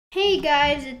Hey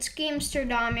guys, it's GameSter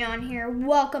Damian here.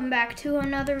 Welcome back to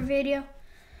another video.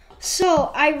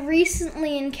 So, I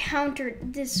recently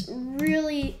encountered this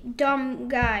really dumb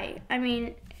guy.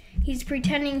 He's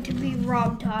pretending to be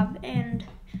RobTop, and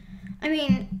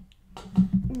I'm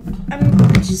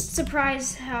just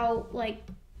surprised how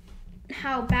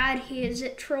bad he is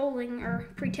at trolling or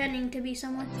pretending to be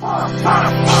someone.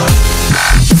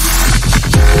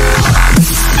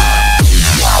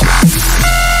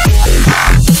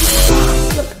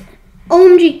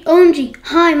 OMG,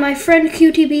 hi, my friend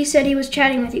QTB said he was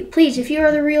chatting with you. Please, if you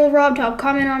are the real RobTop,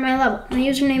 comment on my level. My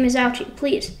username is Ouchie,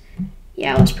 please.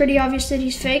 Yeah, it was pretty obvious that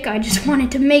he's fake. I just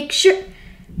wanted to make sure.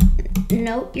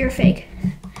 No, you're fake.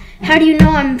 How do you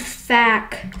know I'm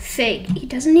fake? He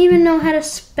doesn't even know how to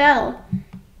spell.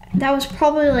 That was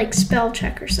probably like spell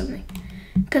check or something.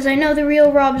 Because I know the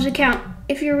real Rob's account.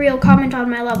 If you're real, comment on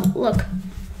my level. Look.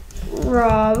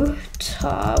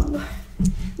 RobTop.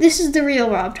 This is the real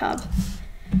RobTop.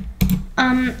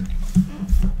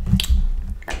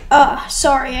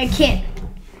 Sorry, I can't.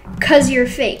 'Cause you're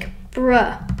fake.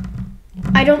 Bruh.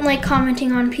 I don't like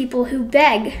commenting on people who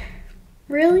beg.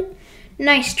 Really?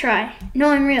 Nice try. No,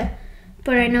 I'm real.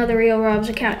 But I know the real Rob's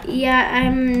account. Yeah,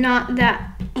 I'm not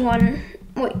that one.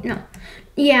 Wait, no.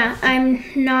 Yeah, I'm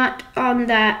not on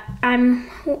that.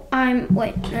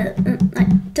 Wait, I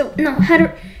don't know how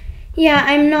to. Yeah,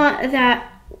 I'm not that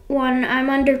one. I'm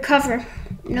undercover.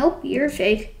 Nope, you're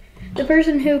fake. The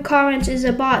person who comments is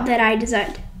a bot that I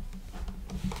designed.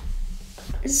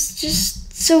 It's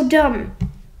just so dumb.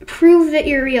 Prove that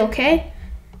you're real, okay?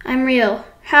 I'm real.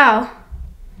 How?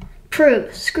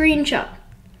 Prove. Screenshot.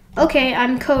 Okay,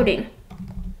 I'm coding.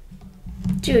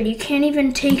 Dude, you can't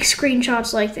even take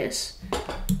screenshots like this.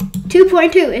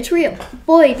 2.2, it's real.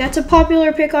 Boy, that's a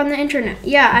popular pic on the internet.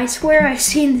 Yeah, I swear I've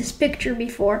seen this picture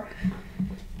before.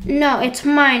 No, it's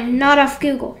mine, not off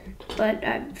Google. But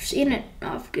I've seen it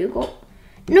off Google.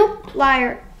 Nope,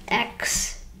 liar.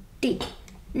 XD.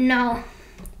 No.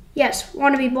 Yes,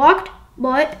 want to be blocked?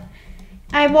 But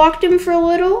I blocked him for a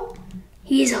little.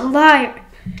 He's a liar.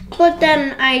 But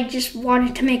then I just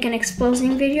wanted to make an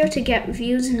exposing video to get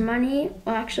views and money.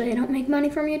 Well, actually, I don't make money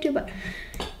from YouTube, but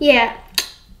yeah.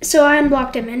 So I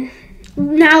unblocked him, and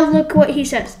now look what he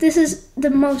says. This is the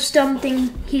most dumb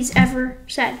thing he's ever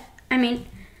said.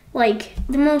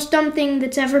 The most dumb thing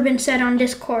that's ever been said on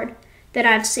Discord that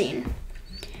I've seen.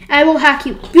 I will hack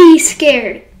you. Be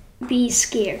scared. Be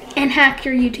scared. And hack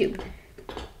your YouTube.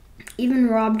 Even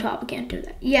RobTop can't do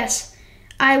that. Yes,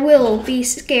 I will be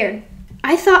scared.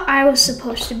 I thought I was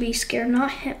supposed to be scared,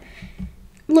 not him.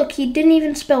 Look, he didn't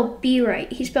even spell B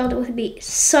right. He spelled it with a B.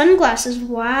 Sunglasses.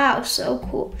 Wow, so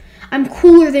cool. I'm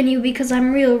cooler than you because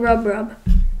I'm real Rub.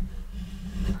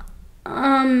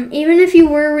 Even if you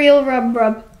were real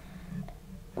Rub,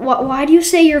 why do you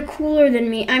say you're cooler than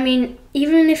me?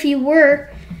 Even if you were,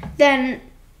 then,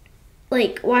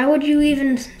 why would you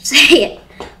even say it?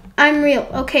 I'm real.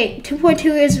 Okay,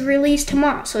 2.2 is released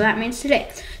tomorrow, so that means today.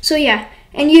 So yeah,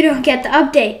 and you don't get the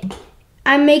update.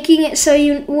 I'm making it so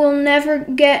you will never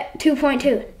get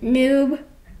 2.2. Noob.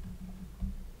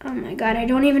 Oh my god, I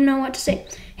don't even know what to say.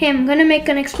 Hey, I'm gonna make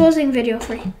an exposing video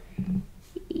for you.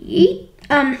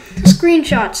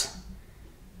 Screenshots.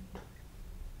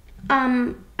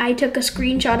 I took a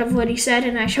screenshot of what he said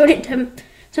and I showed it to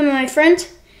some of my friends.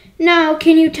 Now,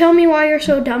 can you tell me why you're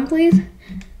so dumb, please?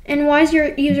 And why is your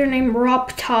username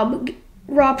RobTop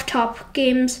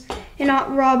Games and not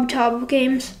RobTop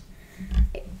Games?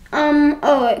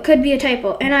 Oh, it could be a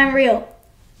typo, and I'm real.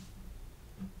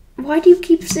 Why do you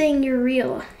keep saying you're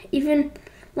real? Even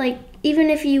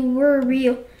if you were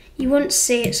real, you wouldn't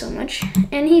say it so much.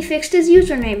 And he fixed his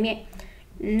username yet.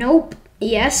 Nope.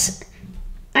 Yes.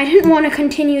 I didn't want to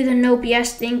continue the nope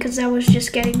yes thing because that was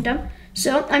just getting dumb.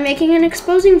 So I'm making an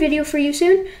exposing video for you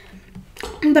soon.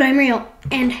 But I'm real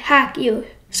and hack you.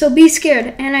 So be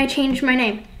scared. And I changed my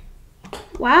name.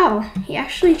 Wow. He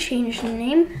actually changed the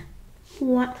name.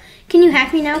 What? Can you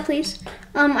hack me now, please?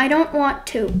 I don't want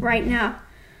to right now.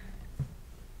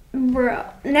 Bro.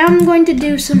 Now I'm going to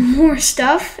do some more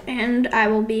stuff and I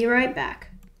will be right back.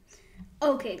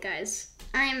 Okay, guys.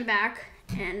 I am back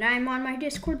and I'm on my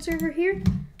Discord server here.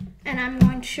 And I'm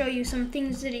going to show you some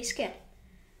things that he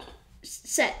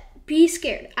said. Be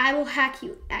scared. I will hack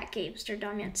you at GameSter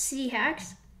Damian. See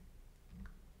hacks?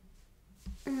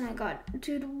 Oh my god.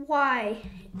 Dude, why?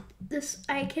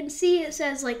 I can see it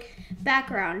says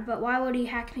background, but why would he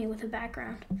hack me with a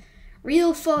background?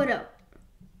 Real photo.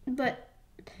 But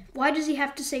why does he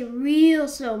have to say real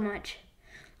so much?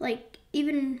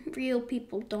 Even real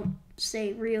people don't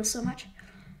say real so much.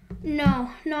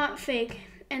 No, not fake.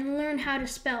 And learn how to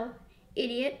spell,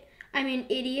 idiot. I mean,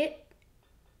 idiot.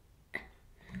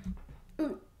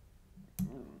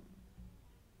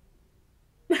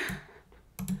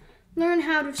 Learn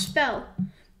how to spell.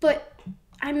 But,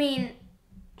 I mean,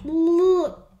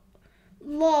 lol,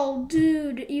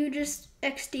 dude, you just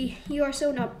XD. You are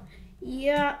so dumb.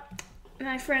 Yeah,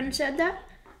 my friend said that.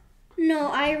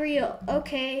 No, I real.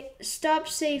 Okay, stop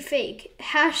say fake.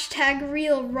 Hashtag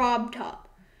real Rob Top.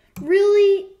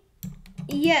 Really?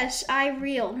 Yes, I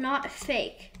real, not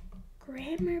fake.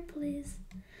 Grammar, please.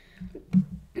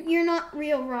 You're not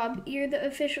real, Rob. You're the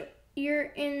official.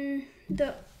 You're in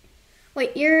the.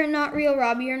 Wait, you're not real,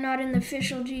 Rob. You're not in the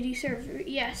official GD server.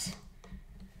 Yes.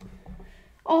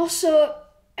 Also,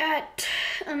 at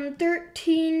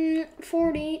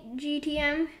 1340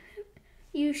 GTM,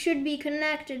 you should be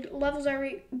connected. Levels are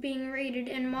being rated,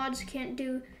 and mods can't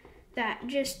do that.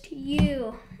 Just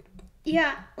you.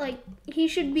 Yeah, like, he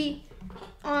should be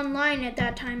online at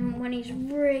that time when he's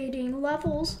rating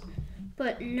levels.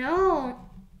 But no.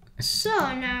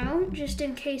 So now, just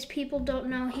in case people don't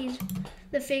know he's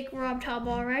the fake Rob Top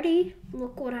already,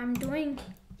 look what I'm doing.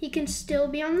 He can still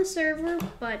be on the server,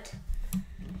 but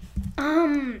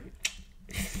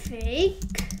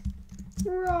fake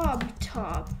Rob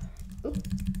Top. Oop.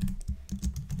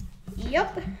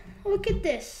 Yep. Look at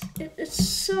this. It's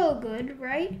so good,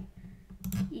 right?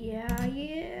 Yeah.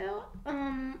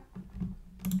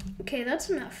 Okay, that's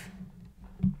enough.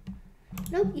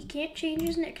 Nope, you can't change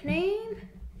his nickname.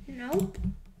 Nope.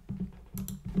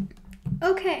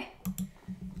 Okay.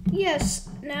 Yes,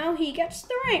 now he gets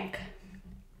the rank.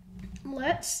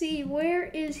 Let's see, where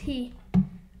is he?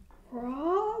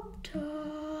 Rob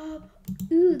Top.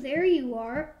 Ooh, there you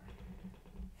are.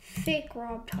 Fake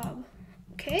Rob Top.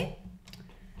 Okay.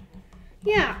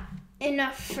 Yeah,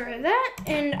 enough for that,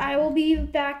 and I will be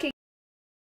back again.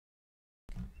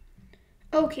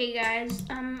 Okay, guys,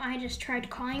 I just tried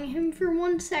calling him for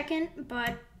 1 second,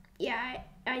 but yeah,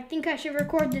 I think I should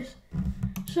record this.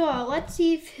 So let's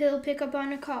see if he'll pick up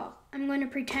on a call. I'm going to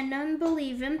pretend I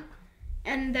believe him,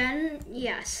 and then,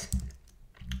 yes.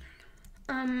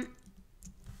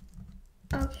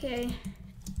 Okay,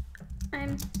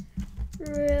 I'm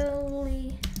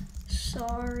really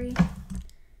sorry.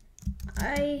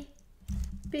 I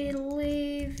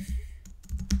believe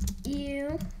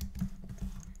you.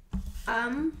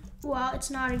 Well, it's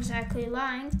not exactly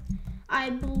lying. I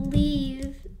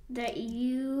believe that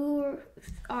you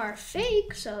are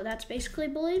fake, so that's basically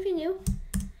believing you.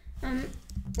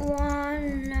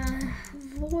 One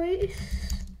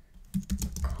voice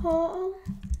call.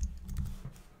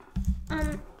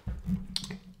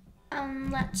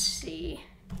 Let's see.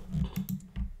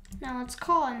 Now let's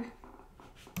call him.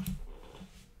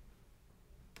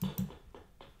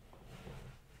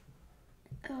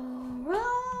 Oh,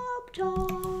 Rob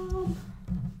Top.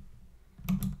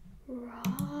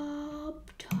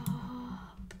 Rob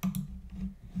Top.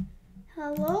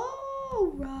 Hello,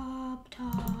 Rob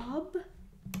Top.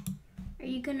 Are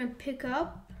you gonna pick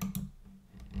up?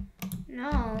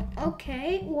 No.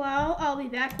 Okay, well, I'll be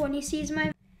back when he sees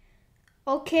my...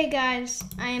 Okay, guys,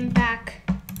 I am back.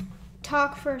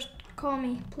 Talk first. Call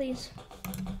me, please.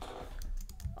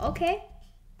 Okay.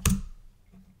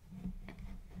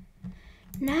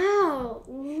 Now,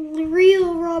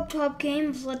 real Rob Top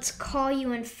Games, let's call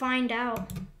you and find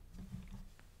out.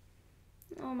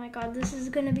 Oh my god, this is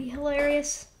gonna be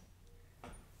hilarious.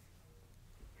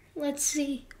 Let's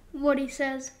see what he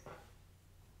says.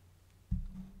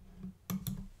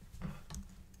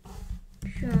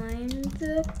 Join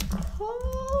the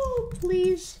call,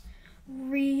 please.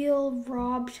 Real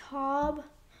Rob Top.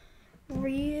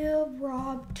 Real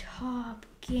Rob Top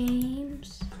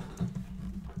Games.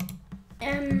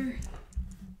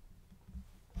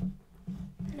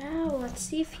 Now let's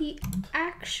see if he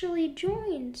actually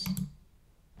joins.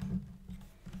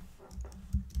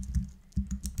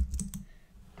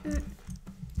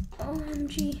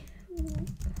 OMG.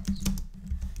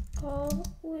 Call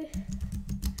with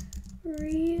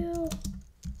real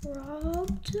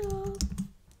Rob Top.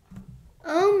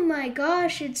 Oh my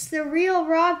gosh, it's the real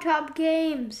Rob Top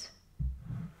Games.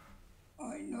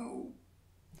 I know.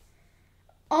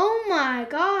 Oh my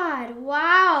god,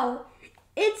 wow.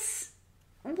 It's,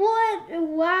 what?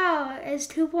 Wow, is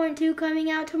 2.2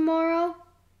 coming out tomorrow?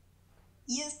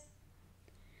 Yes.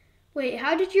 Wait,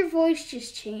 how did your voice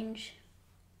just change?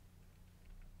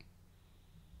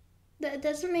 That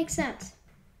doesn't make sense.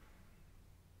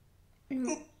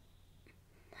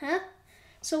 Huh?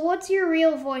 So what's your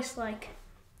real voice like,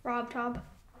 Rob Top?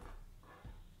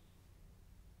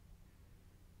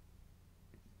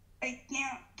 I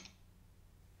can't.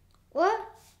 What?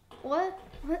 What?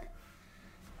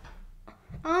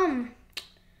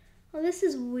 this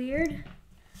is weird.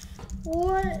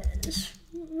 What's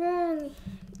wrong?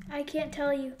 I can't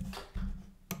tell you.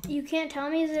 You can't tell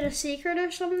me? Is it a secret or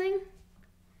something?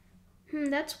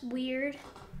 That's weird.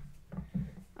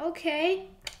 Okay.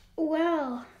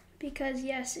 Well, because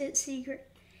yes, it's secret.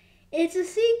 It's a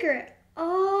secret.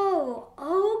 Oh,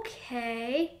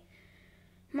 okay.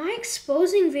 My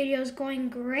exposing video is going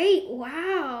great.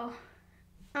 Wow.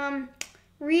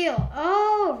 Real.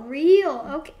 Oh, real.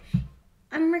 Okay.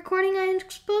 I'm recording an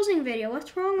exposing video.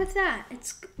 What's wrong with that?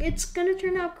 It's gonna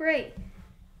turn out great.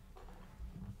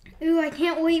 Ooh, I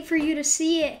can't wait for you to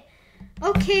see it.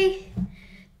 Okay.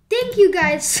 Thank you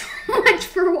guys so much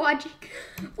for watching.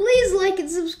 Please like and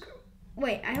subscribe.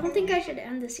 Wait, I don't think I should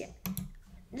end this yet.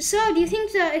 So, do you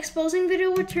think the exposing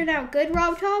video would turn out good,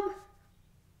 RobTop?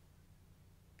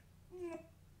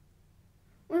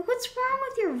 Wait, what's wrong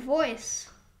with your voice?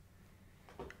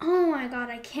 Oh my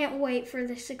god, I can't wait for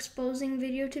this exposing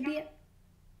video to be...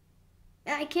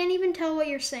 I can't even tell what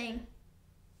you're saying.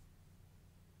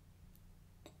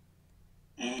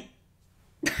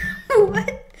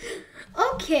 What?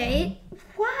 Okay.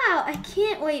 Wow, I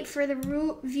can't wait for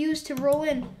the views to roll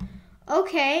in.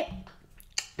 Okay.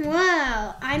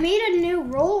 Wow, I made a new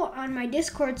role on my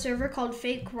Discord server called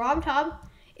Fake RobTop.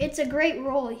 It's a great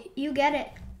role. You get it.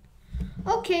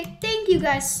 Okay, thank you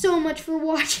guys so much for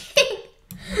watching.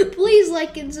 Please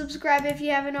like and subscribe if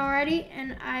you haven't already,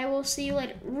 and I will see you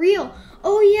later. Real.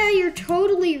 Oh yeah, you're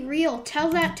totally real. Tell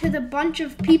that to the bunch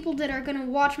of people that are gonna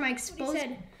watch my exposed.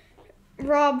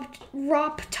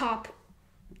 RobTop.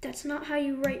 That's not how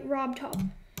you write RobTop.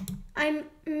 I'm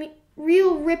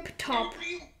real RipTop.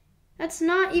 That's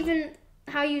not even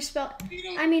how you spell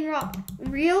it. I mean Rob.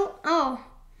 Real? Oh.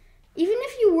 Even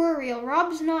if you were real,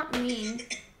 Rob's not mean.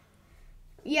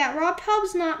 Yeah,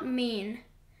 RobTop's not mean.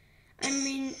 I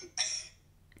mean,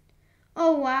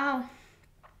 oh wow.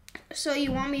 So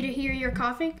you want me to hear your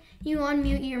coughing? You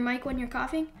unmute your mic when you're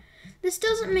coughing? This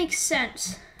doesn't make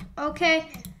sense. Okay,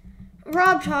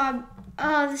 RobTop,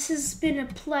 this has been a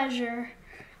pleasure.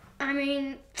 I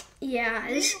mean, yeah,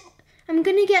 I'm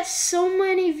gonna get so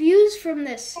many views from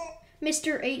this.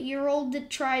 Mr. 8-year-old that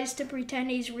tries to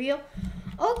pretend he's real.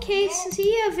 Okay,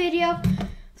 see ya video.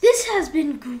 This has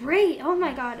been great. Oh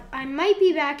my god, I might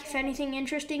be back if anything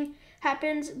interesting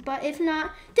happens, but if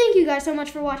not, thank you guys so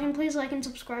much for watching. Please like and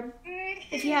subscribe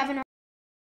if you haven't already.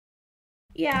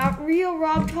 Yeah, real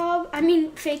RobTop, I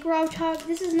mean fake RobTop,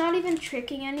 this is not even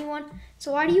tricking anyone,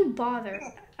 so why do you bother?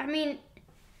 I mean,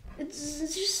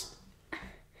 it's just,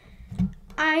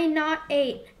 I not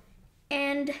 8,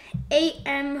 and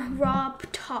 8M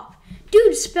RobTop.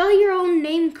 Dude, spell your own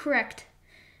name correct.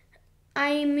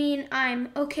 I mean,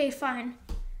 okay, fine.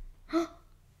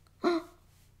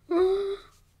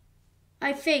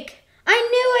 I fake. I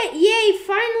knew it! Yay,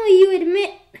 finally you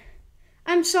admit.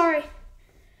 I'm sorry.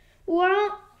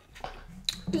 Well,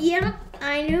 yeah,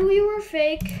 I knew you were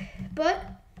fake, but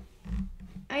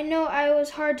I know I was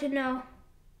hard to know.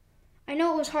 I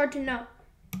know it was hard to know.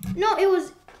 No, it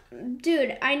was,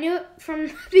 dude, I knew it from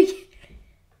the beginning.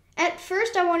 At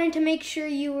first, I wanted to make sure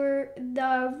you were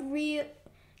the real,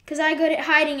 because I good at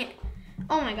hiding it.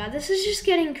 Oh my god, this is just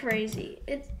getting crazy.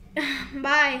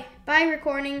 Bye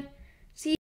recording.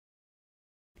 See.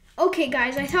 Okay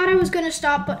guys, I thought I was gonna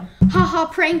stop, but haha,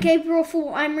 prank April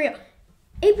Fool, I'm real.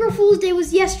 April Fool's Day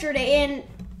was yesterday, and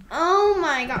oh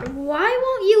my god, why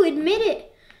won't you admit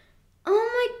it? Oh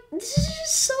my, this is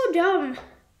just so dumb.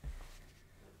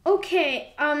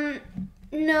 Okay,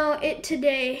 no,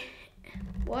 today.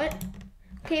 What?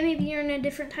 Okay, maybe you're in a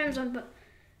different time zone, but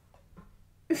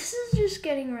this is just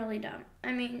getting really dumb.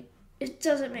 I mean, it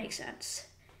doesn't make sense.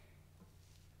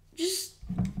 Just,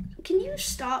 can you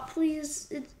stop,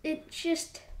 please? It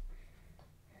just,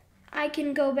 I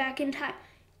can go back in time.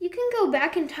 You can go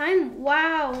back in time?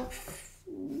 Wow.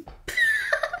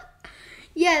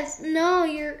 Yes, no,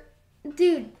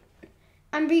 dude,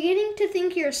 I'm beginning to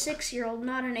think you're a 6-year-old,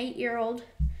 not an 8-year-old.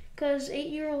 Because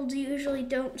 8-year-olds usually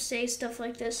don't say stuff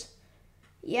like this.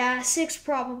 Yeah, 6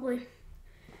 probably.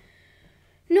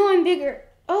 No, I'm bigger.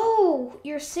 Oh,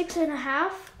 you're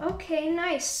 6.5? Okay,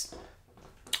 nice.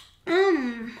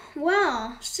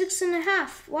 Well,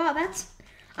 6.5. Wow,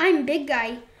 I'm big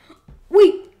guy.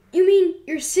 Wait, you mean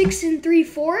you're 6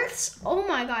 3/4? Oh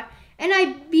my god. And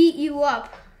I beat you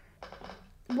up.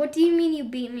 What do you mean you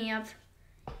beat me up?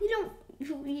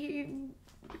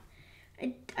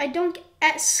 I don't,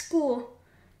 at school.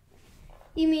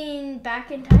 You mean back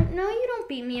in time? No, you don't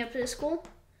beat me up at school.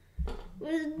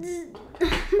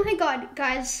 Oh my god,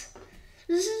 guys.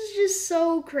 This is just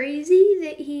so crazy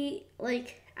that he,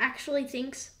 like, actually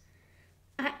thinks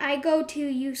I go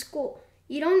to school.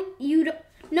 You don't,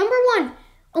 Number one,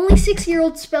 only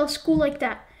 6-year-olds spell school like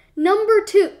that. Number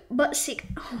two, but sick.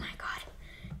 Oh my God.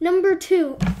 Number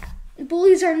two,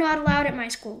 bullies are not allowed at my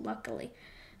school, luckily.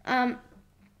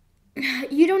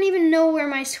 You don't even know where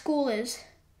my school is.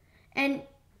 And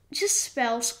just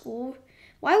spell school.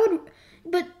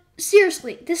 But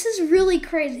seriously, this is really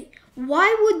crazy.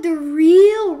 Why would the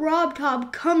real Rob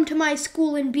Tob come to my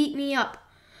school and beat me up?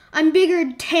 I'm bigger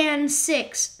than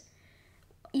 6.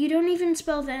 You don't even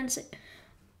spell than 6.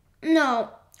 No,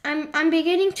 I'm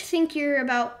beginning to think you're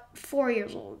about 4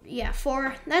 years old. Yeah,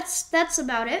 4. That's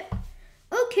about it.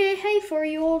 Okay, hey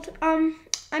 4-year-old.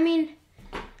 I mean,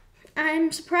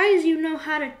 I'm surprised you know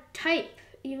how to type,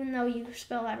 even though you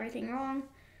spell everything wrong.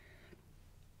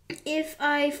 If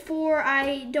I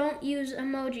don't use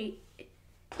emoji.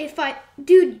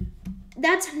 Dude,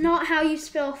 that's not how you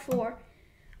spell 4.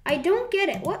 I don't get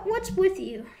it. What's with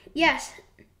you? Yes.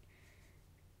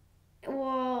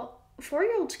 Well,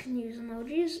 4-year-olds can use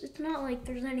emojis. It's not like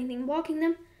there's anything blocking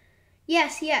them.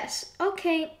 Yes.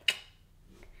 Okay.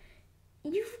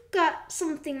 You've got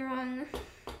something wrong.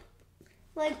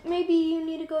 Like, maybe you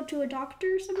need to go to a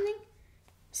doctor or something?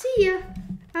 See ya.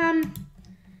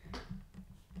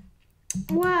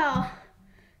 Wow.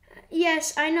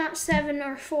 Yes, I'm not 7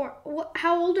 or 4.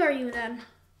 How old are you then?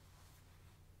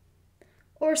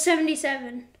 Or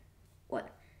 77? What?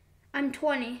 I'm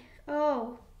 20.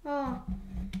 Oh.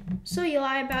 So you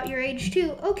lie about your age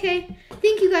too. Okay.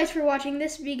 Thank you guys for watching.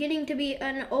 This is beginning to be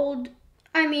an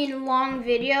long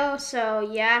video. So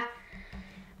yeah.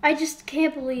 I just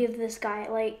can't believe this guy.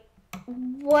 Like,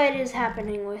 what is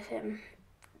happening with him?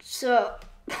 So,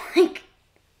 like,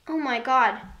 oh my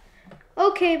God.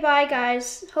 Okay, bye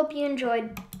guys. Hope you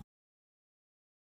enjoyed.